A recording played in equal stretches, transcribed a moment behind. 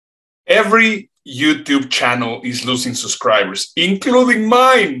Every YouTube channel is losing subscribers, including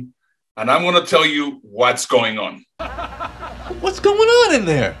mine. And I'm going to tell you what's going on. What's going on in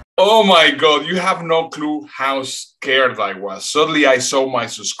there? Oh my God, you have no clue how scared I was. Suddenly I saw my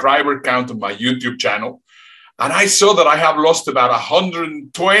subscriber count on my YouTube channel, and I saw that I have lost about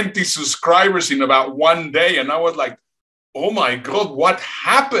 120 subscribers in about one day. And I was like, oh my God, what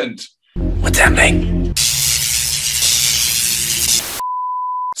happened? What's happening?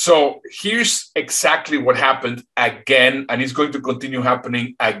 So here's exactly what happened again, and it's going to continue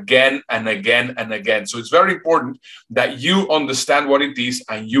happening again and again and again. So it's very important that you understand what it is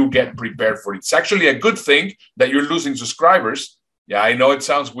and you get prepared for it. It's actually a good thing that you're losing subscribers. Yeah, I know it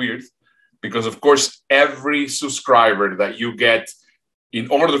sounds weird because, of course, every subscriber that you get, in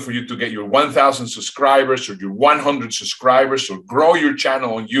order for you to get your 1,000 subscribers or your 100 subscribers or grow your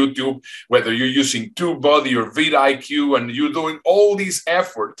channel on YouTube, whether you're using TubeBuddy or vidIQ and you're doing all these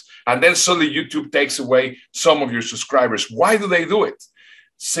efforts, and then suddenly YouTube takes away some of your subscribers. Why do they do it?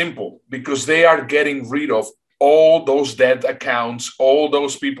 Simple, because they are getting rid of all those dead accounts, all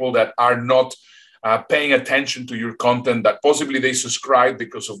those people that are not paying attention to your content, that possibly they subscribe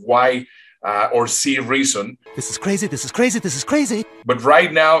because of Y or C reason. This is crazy, this is crazy, this is crazy. But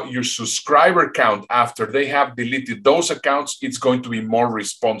right now, your subscriber count, after they have deleted those accounts, it's going to be more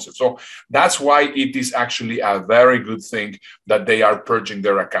responsive. So that's why it is actually a very good thing that they are purging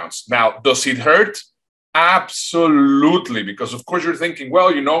their accounts. Now, does it hurt? Absolutely, because of course you're thinking,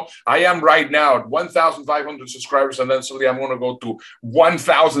 well, you know, I am right now at 1,500 subscribers, and then suddenly I'm going to go to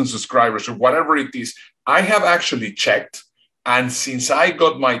 1,000 subscribers or whatever it is. I have actually checked. And since I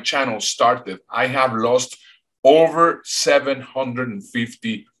got my channel started, I have lost over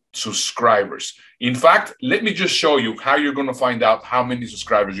 750 subscribers. In fact, let me just show you how you're going to find out how many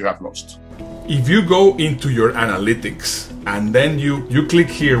subscribers you have lost. If you go into your analytics and then you click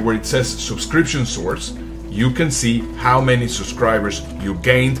here where it says subscription source, you can see how many subscribers you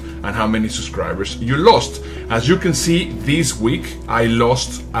gained and how many subscribers you lost. As you can see, this week I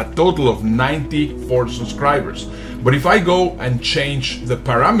lost a total of 94 subscribers. But if I go and change the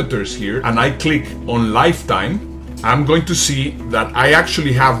parameters here and I click on lifetime, I'm going to see that I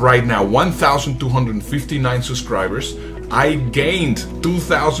actually have right now 1,259 subscribers. I gained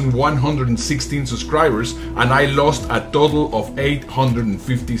 2,116 subscribers and I lost a total of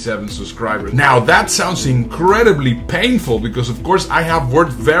 857 subscribers. Now that sounds incredibly painful because of course I have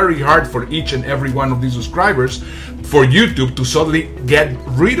worked very hard for each and every one of these subscribers for YouTube to suddenly get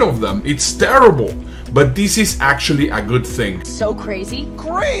rid of them. It's terrible. But this is actually a good thing. So crazy.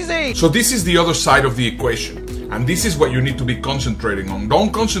 Crazy! So this is the other side of the equation. And this is what you need to be concentrating on.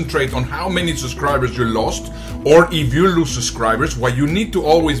 Don't concentrate on how many subscribers you lost or if you lose subscribers. What you need to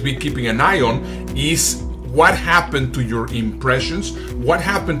always be keeping an eye on is what happened to your impressions, what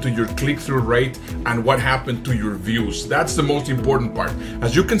happened to your click-through rate, and what happened to your views. That's the most important part.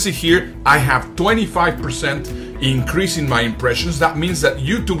 As you can see here, I have 25% increase in my impressions. That means that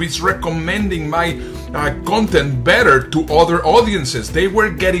YouTube is recommending my content better to other audiences. They were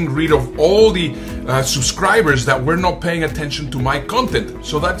getting rid of all the subscribers that were not paying attention to my content.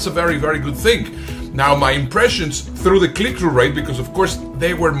 So that's a very, very good thing. Now my impressions through the click-through rate, because of course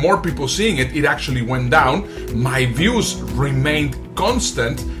there were more people seeing it, it actually went down. My views remained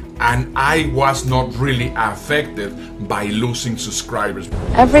constant and I was not really affected by losing subscribers.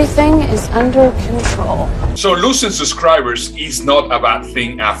 Everything is under control. So losing subscribers is not a bad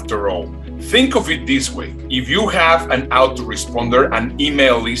thing after all. Think of it this way. If you have an autoresponder, an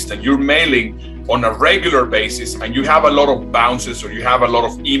email list, and you're mailing on a regular basis and you have a lot of bounces or you have a lot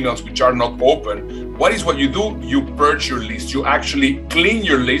of emails which are not open, what you do? You purge your list. You actually clean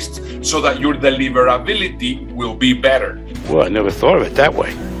your list so that your deliverability will be better. Well, I never thought of it that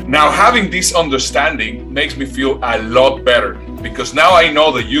way. Now, having this understanding makes me feel a lot better because now I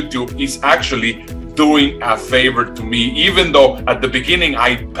know that YouTube is actually doing a favor to me, even though at the beginning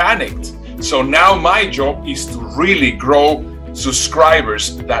I panicked. So now my job is to really grow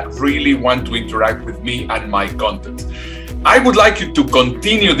subscribers that really want to interact with me and my content. I would like you to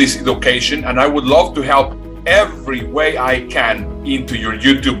continue this education and I would love to help every way I can into your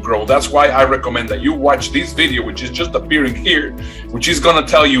YouTube growth. That's why I recommend that you watch this video, which is just appearing here, which is going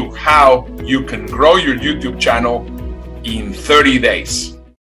to tell you how you can grow your YouTube channel in 30 days.